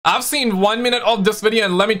I've seen 1 minute of this video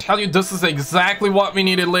and let me tell you, this is exactly what we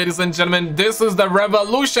needed, ladies and gentlemen. This is the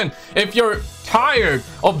revolution. If you're tired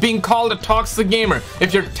of being called a toxic gamer,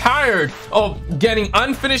 if you're tired of getting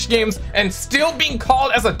unfinished games and still being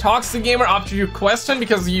called as a toxic gamer after you question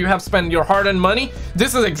because you have spent your hard-earned money,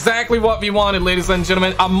 this is exactly what we wanted, ladies and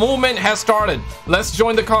gentlemen. A movement has started. Let's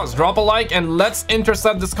join the cause. Drop a like and let's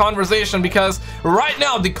intercept this conversation, because right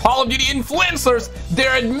now the Call of Duty influencers,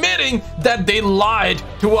 they're admitting that they lied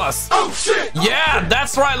to us. Oh shit! Yeah,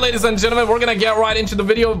 that's right, ladies and gentlemen. We're gonna get right into the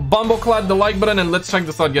video. Bumbleclad the like button and let's check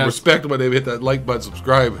this out, guys. Respect when they hit that like button,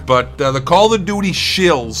 subscribe. But the Call of Duty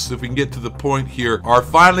shills, if we can get to the point here, are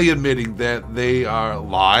finally admitting that they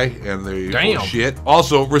lie and they bullshit.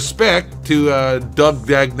 Also, respect to Doug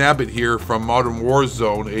Dagnabbit here from Modern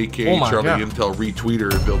Warzone, aka Charlie Intel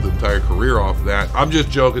retweeter, and built an entire career off of that. I'm just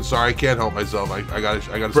joking. Sorry, I can't help myself. I gotta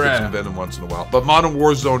stick some venom once in a while. But Modern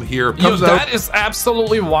Warzone here comes out. That is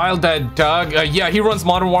absolutely wild that Doug, yeah, he runs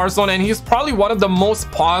Modern Warzone and he's probably one of the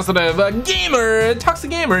most positive gamer,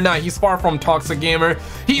 toxic gamer. Nah, he's far from toxic gamer.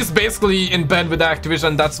 He's basically in bed with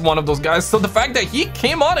Activision. That's one of those guys. So the fact that he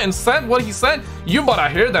came out and said what he said, you better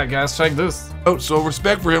hear that, guys. Check this. Oh, so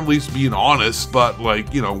respect for him at least being honest, but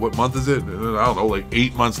like, you know, what month is it? I don't know, like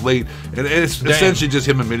 8 months late. And it's essentially just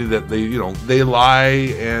him admitting that they, you know, they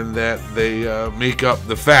lie and that they make up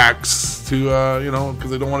the facts to, you know,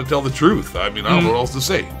 because they don't want to tell the truth. I mean, I don't know what else to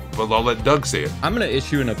say, but I'll let Doug say it. I'm going to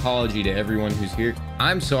issue an apology to everyone who's here.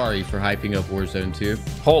 I'm sorry for hyping up Warzone 2.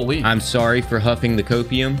 Holy. I'm sorry for huffing the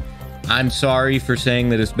copium. I'm sorry for saying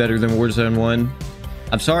that it's better than Warzone 1.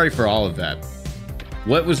 I'm sorry for all of that.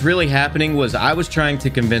 What was really happening was I was trying to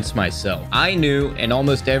convince myself. I knew, and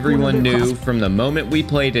almost everyone knew, from the moment we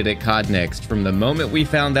played it at COD Next, from the moment we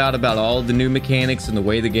found out about all the new mechanics and the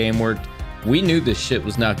way the game worked, we knew this shit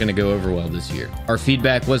was not going to go over well this year. Our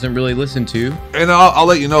feedback wasn't really listened to. And I'll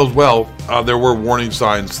let you know as well, there were warning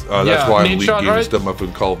signs. That's why Elite gave them up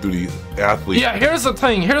in Call of Duty Athlete. Yeah, here's the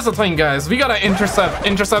thing, guys. We gotta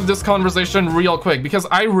intercept this conversation real quick, because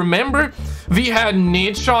I remember we had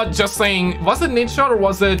Nadeshot just saying, was it Nadeshot or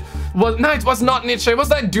was it, no, it was not Nadeshot. It was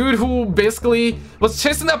that dude who basically was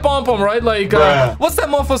chasing that pom-pom, right? Like, what's that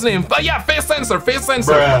motherfucker's name? But yeah, Face Sensor.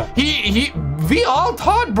 We all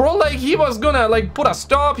thought, bro, like he was gonna like put a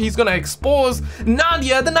stop. He's gonna expose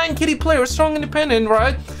Nadia, the 9KD player, strong independent,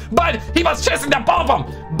 right? But he was chasing that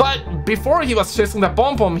pom-pom. But before he was chasing that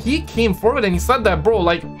pom-pom, he came forward and he said that, bro,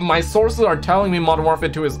 like my sources are telling me Modern Warfare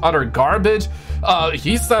 2 is utter garbage.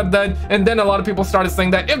 He said that, and then a lot of people started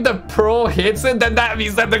saying that if the pro hits it, then that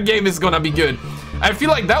means that the game is gonna be good. I feel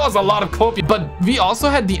like that was a lot of copy. But we also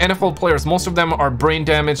had the NFL players. Most of them are brain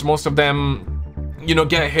damaged. Most of them, you know,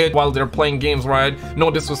 get hit while they're playing games, right?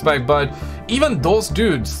 No disrespect, but even those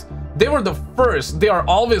dudes, they were the first. They are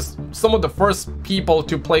always some of the first people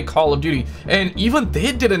to play Call of Duty, and even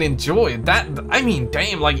they didn't enjoy that. I mean,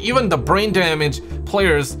 damn, like even the brain damage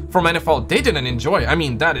players from NFL, they didn't enjoy it. I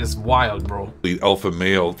mean, that is wild, bro. The alpha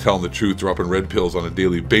male telling the truth, dropping red pills on a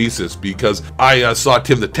daily basis, because I saw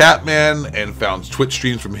TimTheTatMan and found Twitch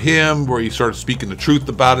streams from him where he started speaking the truth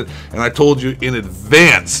about it, and I told you in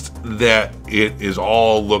advance that it is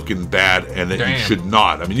all looking bad and that you should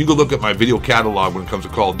not. I mean, you can look at my video catalog when it comes to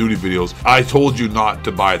Call of Duty videos. I told you not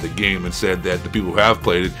to buy the game and said that the people who have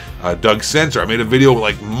played it, Doug Censor, I made a video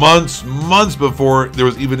like months before there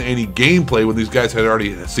was even any gameplay, when these guys had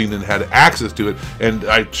already seen and had access to it, and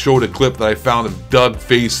I showed a clip that I found of Doug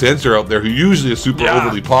Faze Censor out there, who usually is super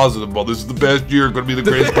overly positive. Well, this is the best year, going to be the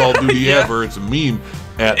greatest Call of Duty ever. It's a meme.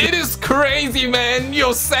 It is crazy, man.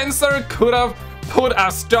 Yo, Censor could have put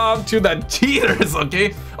a stop to the cheaters,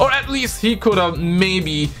 okay? Or at least he could have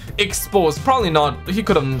maybe exposed, probably not, he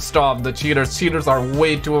could have stopped the cheaters. Cheaters are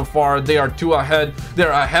way too far. They are too ahead.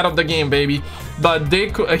 They're ahead of the game, baby. But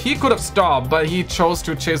he could have stopped, but he chose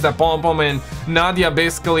to chase that pom-pom, and Nadia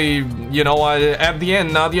basically, you know, at the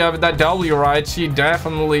end, Nadia with that W, right? She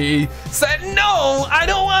definitely said, no, I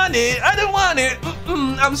don't want it. I don't want it.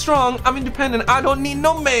 I'm strong. I'm independent. I don't need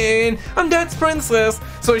no man. I'm Dad's princess.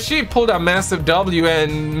 So she pulled a massive W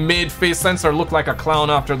and made Face Sensor look like a clown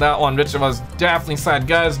after that one, which was definitely sad.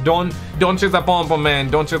 Guys, don't chase that pom-pom, man.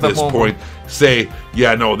 Don't chase that pom-pom. Point, say,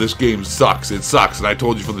 yeah, no, this game sucks. It sucks. And I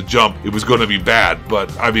told you from the jump it was going to be bad.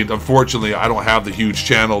 But I mean, unfortunately, I don't have the huge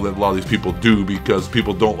channel that a lot of these people do, because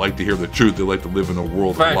people don't like to hear the truth. They like to live in a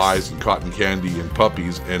world of lies and cotton candy and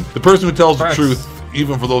puppies. And the person who tells the truth,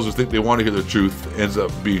 even for those who think they want to hear the truth, ends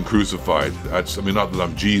up being crucified. I mean, not that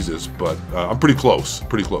I'm Jesus, but I'm pretty close.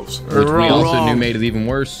 Pretty close. Which we also knew made it even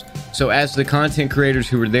worse. So as the content creators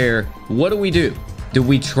who were there, what do? Do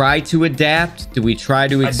we try to adapt? Do we try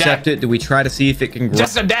to accept it? Do we try to see if it can grow?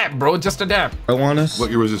 Just adapt, bro. Just adapt. On us? What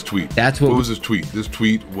year was this tweet? That's what was his tweet? This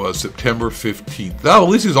tweet was September 15th. Oh, at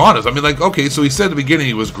least he's honest. I mean, like, okay, so he said at the beginning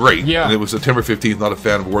he was great. Yeah. And it was September 15th, not a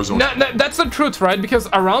fan of Warzone. That's the truth, right? Because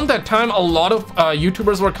around that time, a lot of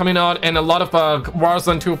YouTubers were coming out and a lot of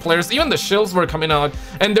Warzone 2 players, even the shills were coming out.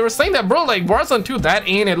 And they were saying that, bro, like, Warzone 2, that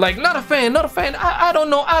ain't it. Like, not a fan, not a fan. I don't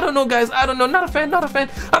know, guys. I don't know. Not a fan, not a fan.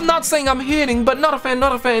 I'm not saying I'm hating, but not a fan,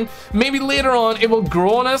 not a fan. Maybe later on it will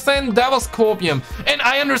grow on us, and that was copium. And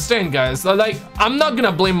I understand, guys. Like, I'm not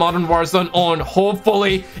gonna blame Modern Warzone on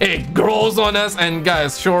hopefully it grows on us. And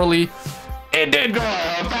guys, surely it did grow.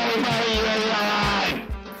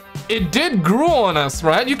 It did grow on us,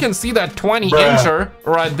 right? You can see that 20-incher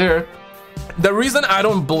right there. The reason I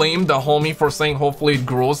don't blame the homie for saying hopefully it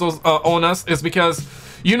grows on us is because,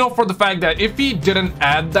 you know, for the fact that if he didn't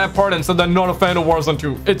add that part and said that not a fan of Warzone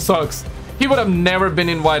 2, it sucks, he would have never been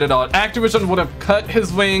invited out. Activision would have cut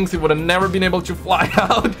his wings. He would have never been able to fly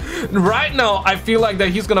out. Right now, I feel like that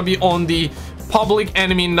he's gonna be on the public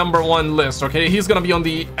enemy #1 list, okay? He's gonna be on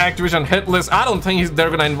the Activision hit list. I don't think they're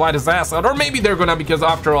gonna invite his ass out, or maybe they're gonna, because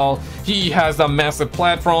after all, he has a massive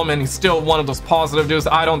platform and he's still one of those positive dudes.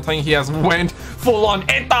 I don't think he has went full on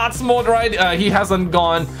ATOTS mode, right? He hasn't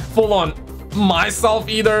gone full on myself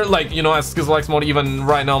either, like, you know, as Skizlex mode. Even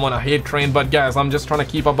right now I'm on a hate train, but guys, I'm just trying to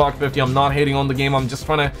keep a $150. I'm not hating on the game. I'm just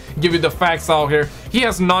trying to give you the facts out here. He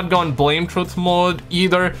has not gone blame truth mode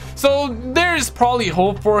either, so there is probably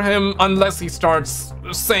hope for him, unless he starts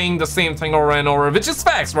saying the same thing over and over, which is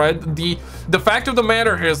facts, right? The fact of the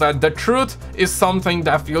matter here is that the truth is something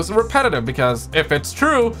that feels repetitive, because if it's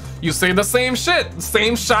true, you say the same shit.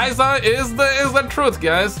 Same shiza is the truth,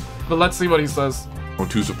 guys. But let's see what he says.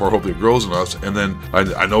 2 so far, hopefully it grows on us. And then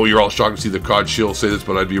I know you're all shocked to see the COD shill say this,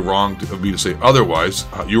 but I'd be wrong of me to say otherwise.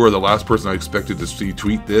 You are the last person I expected to see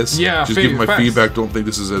tweet this. Yeah, just give my feedback. Don't think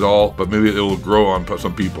this is at all, but maybe it'll grow on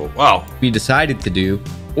some people. Wow. We decided to do,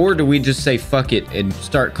 or do we just say fuck it and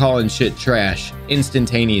start calling shit trash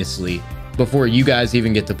instantaneously before you guys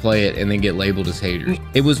even get to play it and then get labeled as haters?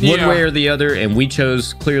 It was one way or the other, and we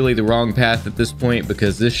chose clearly the wrong path at this point,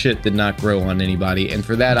 because this shit did not grow on anybody, and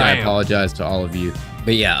for that I apologize to all of you.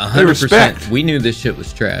 But yeah, 100%. We knew this shit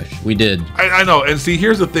was trash. We did. I know. And see,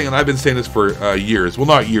 here's the thing, and I've been saying this for years. Well,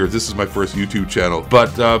 not years. This is my first YouTube channel.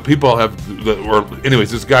 But people have, anyways,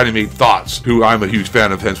 this guy named Thoughts, who I'm a huge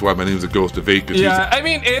fan of, hence why my name is the Ghost of 8. Yeah, I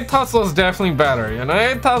mean, 8Thoughts was definitely better, you know?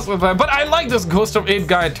 8Thoughts was better. But I like this Ghost of 8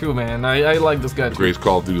 guy too, man. I like this guy too. Greatest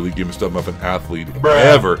Call of Duty League Game Stuff Muffin athlete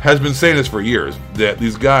ever. Has been saying this for years, that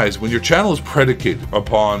these guys, when your channel is predicated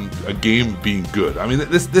upon a game being good, I mean,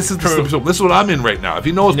 this is what I'm in right now. If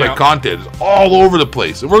he knows my content is all over the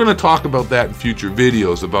place, and we're going to talk about that in future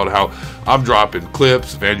videos, about how I'm dropping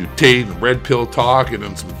clips of Andrew Tate and Red Pill talk and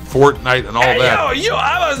then some Fortnite and all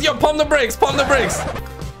that. Yo, pump the brakes, pump the brakes.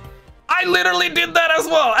 I literally did that as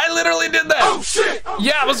well. I literally did that. Oh shit!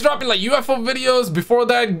 Yeah, I was dropping like UFO videos. Before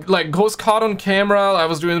that, like Ghost Caught on Camera. I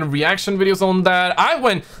was doing reaction videos on that.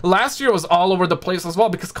 Last year was all over the place as well,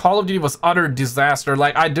 because Call of Duty was utter disaster.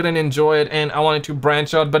 Like, I didn't enjoy it and I wanted to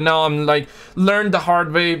branch out, but now I'm like, learned the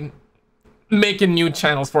hard way, making new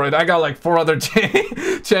channels for it. I got like 4 other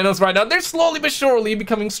channels right now. They're slowly but surely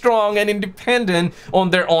becoming strong and independent on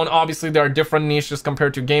their own. Obviously, there are different niches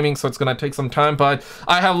compared to gaming, so it's gonna take some time, but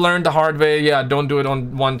I have learned the hard way. Yeah, don't do it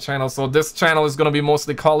on one channel. So this channel is gonna be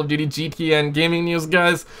mostly Call of Duty, GT, and gaming news,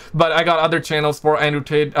 guys. But I got other channels for Andrew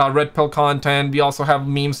Tate, Red Pill content. We also have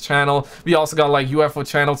memes channel. We also got like UFO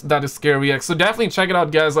channels, that is Scary X. So definitely check it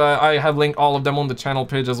out, guys. I have linked all of them on the channel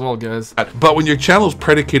page as well, guys. But when your channel is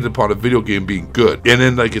predicated upon a video game being good, and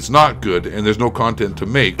then like it's not good and there's no content to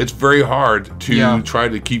make, it's very hard to try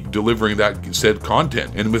to keep delivering that said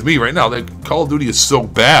content. And with me right now, like, Call of Duty is so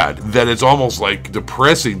bad that it's almost like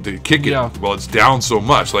depressing to kick it while it's down so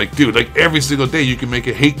much. Like, dude, like every single day you can make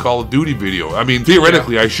a hate Call of Duty video. I mean,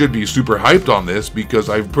 theoretically I should be super hyped on this, because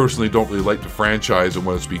I personally don't really like the franchise and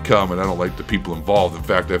what it's become, and I don't like the people involved. In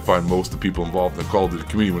fact, I find most of the people involved in the Call of Duty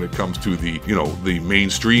community, when it comes to the, you know, the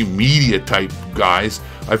mainstream media type guys,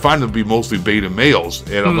 I find them to be mostly beta males,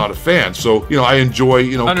 and I'm not a fan. So, you know, I enjoy,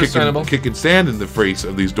 you know, kicking sand in the face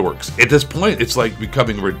of these dorks. At this point, it's like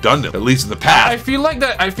becoming redundant, at least in the past. I feel like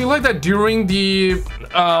that during the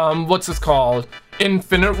what's this called,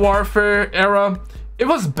 Infinite Warfare era, it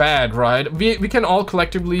was bad, right? We can all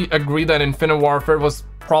collectively agree that Infinite Warfare was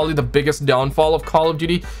probably the biggest downfall of Call of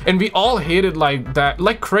Duty, and we all hated like that,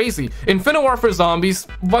 like crazy. Infinite Warfare Zombies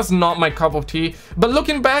was not my cup of tea, but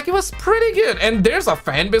looking back, it was pretty good. And there's a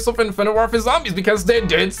fan base of Infinite Warfare Zombies because they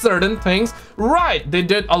did certain things right. They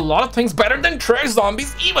did a lot of things better than Trash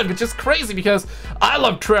Zombies even, which is crazy because I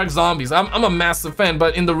love Trash Zombies. I'm a massive fan,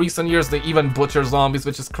 but in the recent years, they even butcher zombies,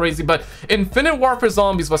 which is crazy. But Infinite Warfare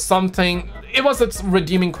Zombies was something, it was its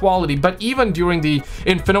redeeming quality. But even during the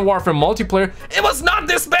Infinite Warfare multiplayer, it was not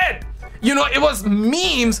this bad. You know, it was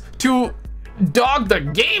memes to dog the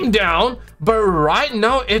game down, but right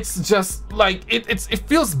now it's just like it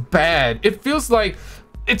feels bad. It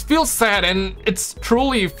feels sad, and it's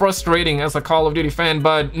truly frustrating as a Call of Duty fan.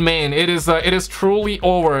 But man, it is truly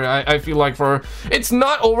over. I feel like it's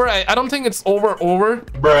not over. I don't think it's over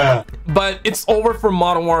bruh, but it's over for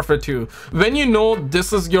Modern Warfare 2. When you know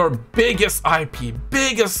this is your biggest IP,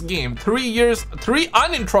 biggest game, 3 years, 3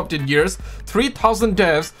 uninterrupted years, 3,000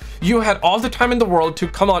 devs, you had all the time in the world to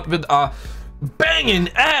come out with a banging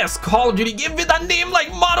ass Call of Duty game with a name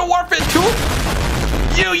like Modern Warfare 2.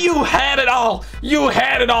 You had it all. You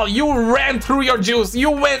had it all. You ran through your juice.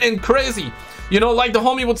 You went in crazy. You know, like the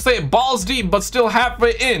homie would say, balls deep, but still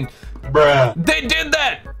halfway in. Bruh. They did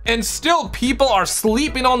that. And still people are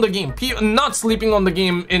sleeping on the game. Not sleeping on the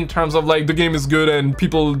game in terms of like the game is good and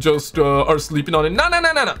people just are sleeping on it.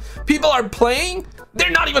 No. People are playing. They're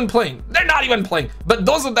not even playing. They're not even playing. But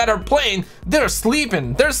those that are playing, they're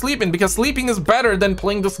sleeping. They're sleeping because sleeping is better than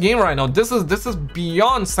playing this game right now. This is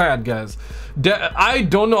beyond sad, guys. I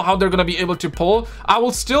don't know how they're gonna be able to pull. I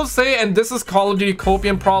will still say, and this is Call of Duty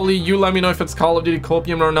Copium, probably you let me know if it's Call of Duty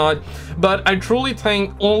Copium or not, but I truly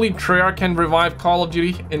think only Treyarch can revive Call of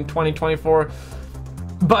Duty in 2024.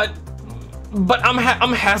 But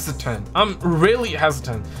I'm hesitant. I'm really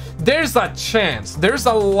hesitant. There's a chance, there's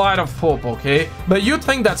a lot of hope, okay? But you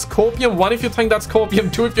think that's Copium 1, if you think that's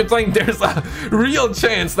Copium 2, if you think there's a real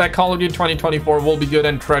chance that Call of Duty 2024 will be good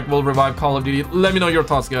and Trek will revive Call of Duty, let me know your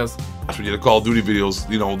thoughts, guys. When you had Call of Duty videos,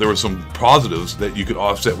 you know, there were some positives that you could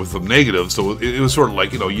offset with some negatives, so it was sort of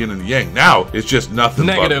like, you know, yin and yang. Now it's just nothing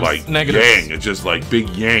but like yang. It's just like big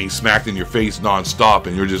yang smacked in your face nonstop,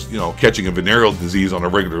 and you're just, you know, catching a venereal disease on a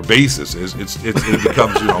regular basis. It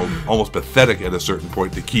becomes, you know, almost pathetic at a certain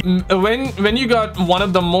point to keep. When you got one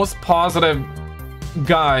of the most positive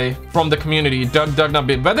guy from the community,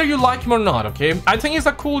 DrDisrespect, whether you like him or not, okay, I think he's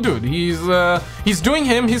a cool dude. He's doing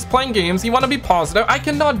him, he's playing games, he want to be positive. I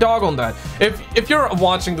cannot dog on that. If you're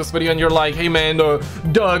watching this video and you're like, hey man,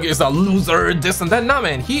 Doug is a loser, this and that, nah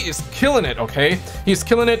man, he is killing it, okay? He's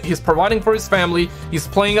killing it, he's providing for his family, he's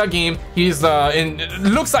playing a game, it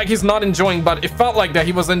looks like he's not enjoying, but it felt like that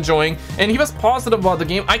he was enjoying, and he was positive about the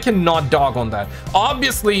game. I cannot dog on that.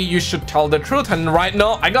 Obviously, you should tell the truth, and right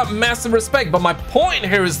now, I got massive respect, but my point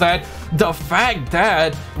here is that the fact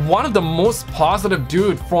that one of the most positive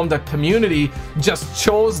dude from the community just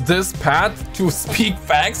chose this path to speak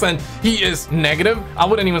facts, and he is negative. I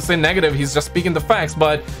wouldn't even say negative, he's just speaking the facts,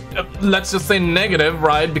 but let's just say negative,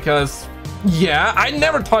 right? Because yeah, I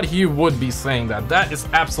never thought he would be saying that. That is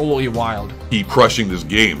absolutely wild. Keep crushing this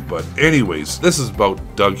game. But anyways, this is about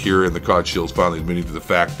Doug here and the COD Shields finally admitting to the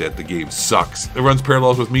fact that the game sucks. It runs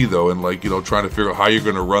parallels with me though, and like, you know, trying to figure out how you're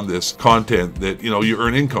going to run this content that, you know, you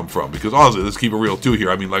earn income from. Because honestly, let's keep it real too here.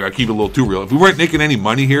 I mean, like, I keep it a little too real. If we weren't making any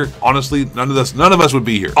money here, honestly, none of us would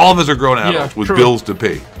be here. All of us are grown adults with bills to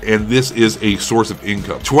pay, and this is a source of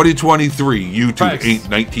income. 2023 YouTube ain't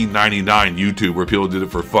 1999 YouTube where people did it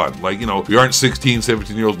for fun. Like, you know, we aren't 16,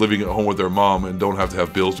 17-year-olds living at home with their mom and don't have to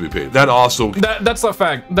have bills to be paid. That also... That's a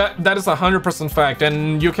fact. That is 100% fact,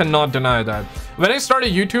 and you cannot deny that. When I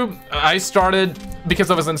started YouTube, I started because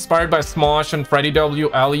I was inspired by Smosh and Freddy W,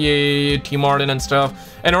 Ali, T Martin and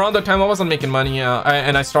stuff. And around that time, I wasn't making money,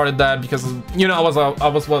 and I started that because, you know, I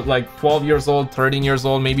was what, like 12 years old, 13 years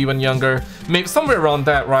old, maybe even younger, maybe somewhere around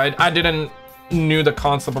that, right? I didn't knew the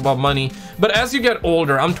concept about money, but as you get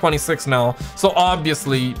older, I'm 26 now, so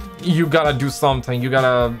obviously you gotta do something. You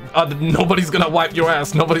gotta nobody's gonna wipe your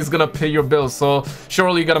ass, nobody's gonna pay your bills, so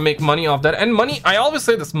surely you gotta make money off that. And money, I always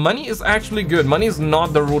say this, money is actually good. Money is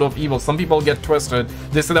not the root of evil. Some people get twisted.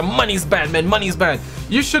 They say that money's bad, man, money's bad.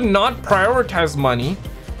 You should not prioritize money.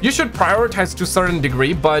 You should prioritize to a certain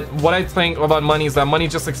degree, but what I think about money is that money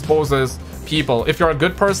just exposes people. If you're a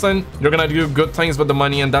good person, you're gonna do good things with the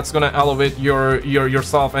money, and that's gonna elevate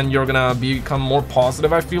yourself, and you're gonna become more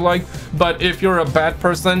positive, I feel like. But if you're a bad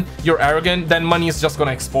person, you're arrogant, then money is just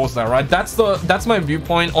gonna expose that, right? That's my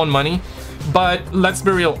viewpoint on money. But let's be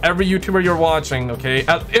real, every YouTuber you're watching, okay,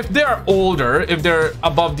 if they're older, if they're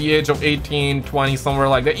above the age of 18, 20, somewhere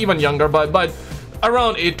like that, even younger, but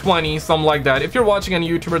around 820, something like that. If you're watching a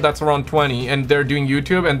YouTuber that's around 20 and they're doing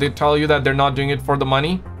YouTube and they tell you that they're not doing it for the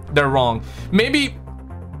money, they're wrong. Maybe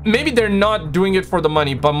they're not doing it for the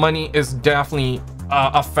money, but money is definitely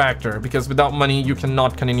a factor, because without money you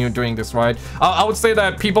cannot continue doing this, right? I would say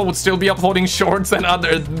that people would still be uploading shorts and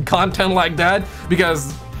other content like that,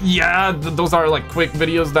 because yeah, those are like quick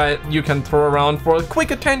videos that you can throw around for quick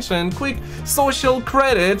attention, quick social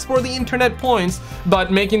credits for the internet points.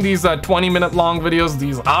 But making these 20-minute long videos,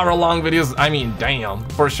 these hour-long videos, I mean, damn,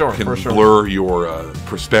 for sure, can for sure. blur your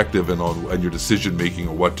perspective and your decision making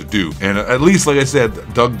on what to do. And at least, like I said,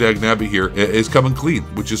 Doug Dagnaby here is coming clean,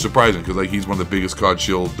 which is surprising, because like he's one of the biggest COD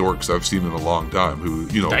shield dorks I've seen in a long time. Who,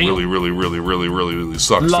 you know, really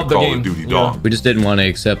sucks Love the Call game. of Duty Yeah. dog. We just didn't want to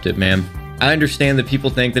accept it, man. I understand that people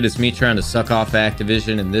think that it's me trying to suck off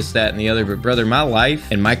Activision and this, that, and the other, but brother, my life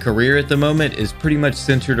and my career at the moment is pretty much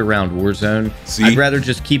centered around Warzone. See? I'd rather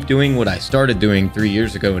just keep doing what I started doing 3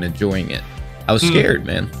 years ago and enjoying it. I was scared,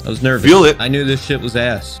 man. I was nervous. Feel it. I knew this shit was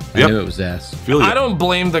ass. Yep. I knew it was ass. Feel you. I don't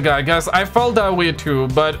blame the guy, guys. I felt that way too,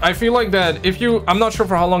 but I feel like that if you, I'm not sure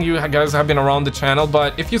for how long you guys have been around the channel,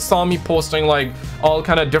 but if you saw me posting like all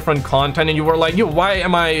kind of different content and you were like, yo, why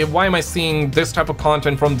am I seeing this type of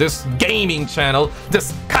content from this gaming channel,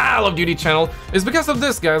 this Call of Duty channel, is because of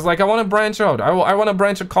this, guys. Like, I want to branch out. I want to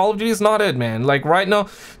branch out. Call of Duty is not it, man. Like right now,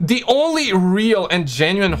 the only real and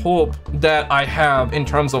genuine hope that I have in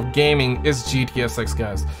terms of gaming is GTA 6,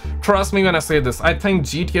 guys. Trust me when I say this. I think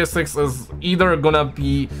GTA 6 is either gonna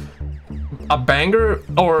be a banger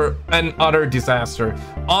or an utter disaster.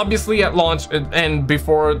 Obviously at launch and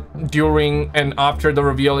before, during, and after the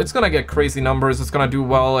reveal, it's gonna get crazy numbers. It's gonna do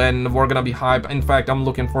well and we're gonna be hyped. In fact, I'm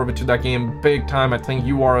looking forward to that game big time. I think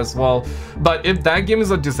you are as well. But if that game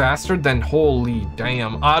is a disaster, then holy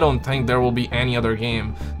damn, I don't think there will be any other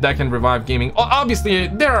game that can revive gaming. Obviously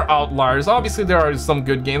there are outliers. Obviously there are some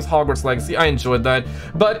good games. Hogwarts Legacy, I enjoyed that,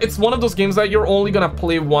 but it's one of those games that you're only gonna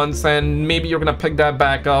play once and maybe you're gonna pick that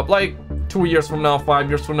back up like 2 years from now, 5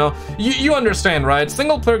 years from now. You understand, right?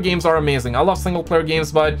 Single player games are amazing. I love single player games,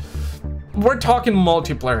 but we're talking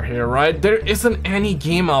multiplayer here, right? There isn't any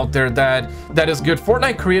game out there that is good.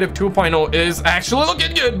 Fortnite Creative 2.0 is actually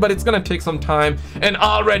looking good, but it's gonna take some time. And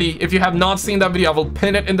already, if you have not seen that video, I will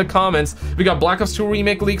pin it in the comments. We got Black Ops 2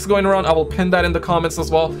 remake leaks going around. I will pin that in the comments as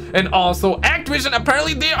well. And also Activision,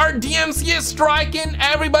 apparently they are DMCA striking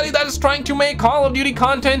everybody that is trying to make Call of Duty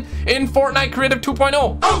content in Fortnite Creative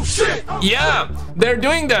 2.0. Oh shit! Yeah, they're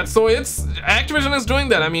doing that. So it's Activision is doing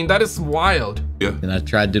that. I mean, that is wild. Yeah. And I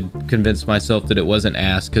tried to convince myself that it wasn't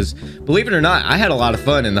ass, because believe it or not, I had a lot of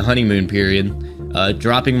fun in the honeymoon period.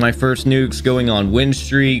 Dropping my first nukes, going on win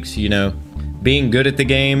streaks, you know, being good at the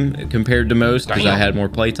game compared to most, because I had more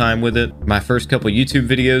playtime with it. My first couple YouTube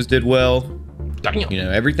videos did well. Damn. You know,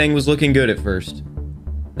 everything was looking good at first,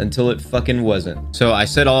 until it fucking wasn't. So I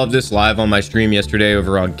said all of this live on my stream yesterday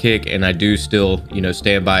over on Kick, and I do still, you know,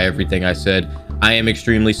 stand by everything I said. I am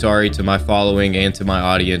extremely sorry to my following and to my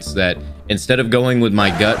audience that instead of going with my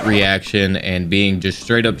gut reaction and being just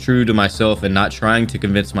straight up true to myself and not trying to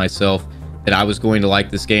convince myself that I was going to like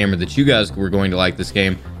this game or that you guys were going to like this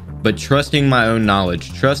game, but trusting my own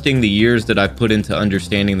knowledge, trusting the years that I've put into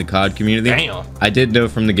understanding the COD community, Damn. I did know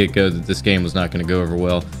from the get-go that this game was not going to go over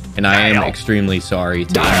well. And I am extremely sorry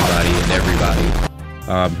to anybody and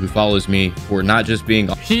everybody who follows me for not just being...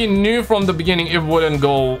 He knew from the beginning it wouldn't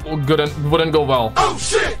go good, wouldn't go well. Oh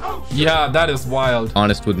shit! Yeah, that is wild.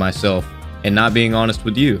 honest with myself and not being honest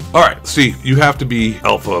with you. All right, see, you have to be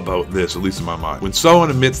alpha about this, at least in my mind. When someone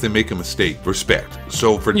admits they make a mistake, respect.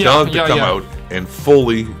 So for Doug to come out and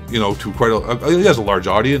fully, you know, to quite a, he has a large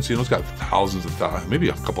audience, you know, he's got thousands of thousands, maybe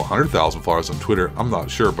a couple 100,000 followers on Twitter, I'm not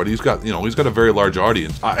sure, but he's got, you know, he's got a very large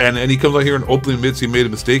audience. And he comes out here and openly admits he made a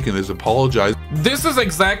mistake and has apologized. This is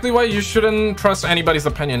exactly why you shouldn't trust anybody's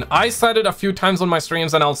opinion. I said it a few times on my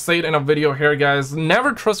streams and I'll say it in a video here, guys.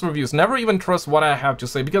 Never trust reviews, never even trust what I have to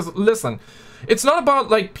say, because listen, it's not about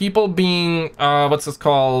like people being what's this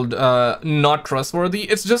called, not trustworthy.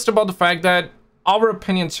 It's just about the fact that our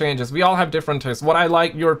opinion changes. We all have different tastes. What I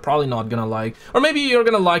like, you're probably not gonna like, or maybe you're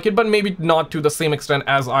gonna like it, but maybe not to the same extent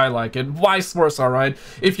as I like it, vice versa, right?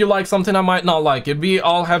 If you like something, I might not like it. We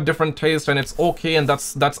all have different tastes, and it's okay, and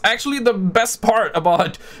that's actually the best part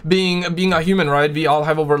about being a human, right? We all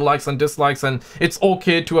have over likes and dislikes, and it's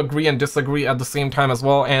okay to agree and disagree at the same time as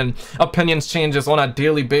well, and opinions changes on a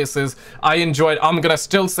daily basis. I'm gonna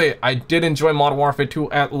still say I did enjoy Modern Warfare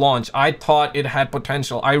 2 at launch. I thought it had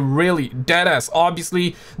potential. I really, deadass.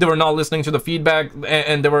 Obviously, they were not listening to the feedback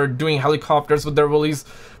and they were doing helicopters with their release.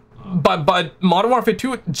 But Modern Warfare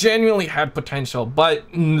 2 genuinely had potential, but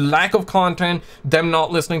lack of content, them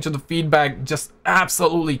not listening to the feedback, just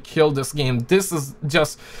absolutely killed this game. This is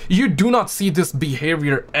just, you do not see this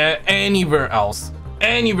behavior anywhere else.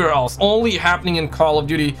 Only happening in Call of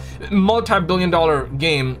Duty, multi-billion-dollar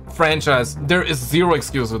game franchise. There is zero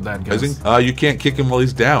excuse with that, guys. You can't kick him while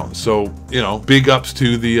he's down. So, you know, big ups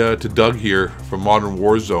to the to Doug here from Modern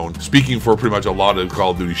Warzone, speaking for pretty much a lot of Call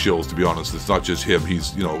of Duty shills. To be honest, it's not just him.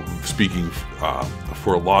 He's, you know, speaking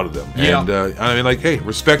for a lot of them. Yeah. And I mean, like, hey,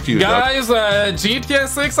 respect to you, guys. GTA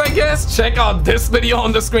 6, I guess. Check out this video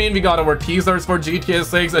on the screen. We got our teasers for GTA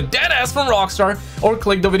 6, a dead ass from Rockstar, or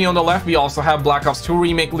click the video on the left. We also have Black Ops 2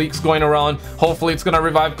 remake leaks going around. Hopefully it's gonna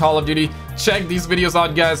revive Call of Duty. Check these videos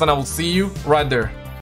out, guys, and I will see you right there.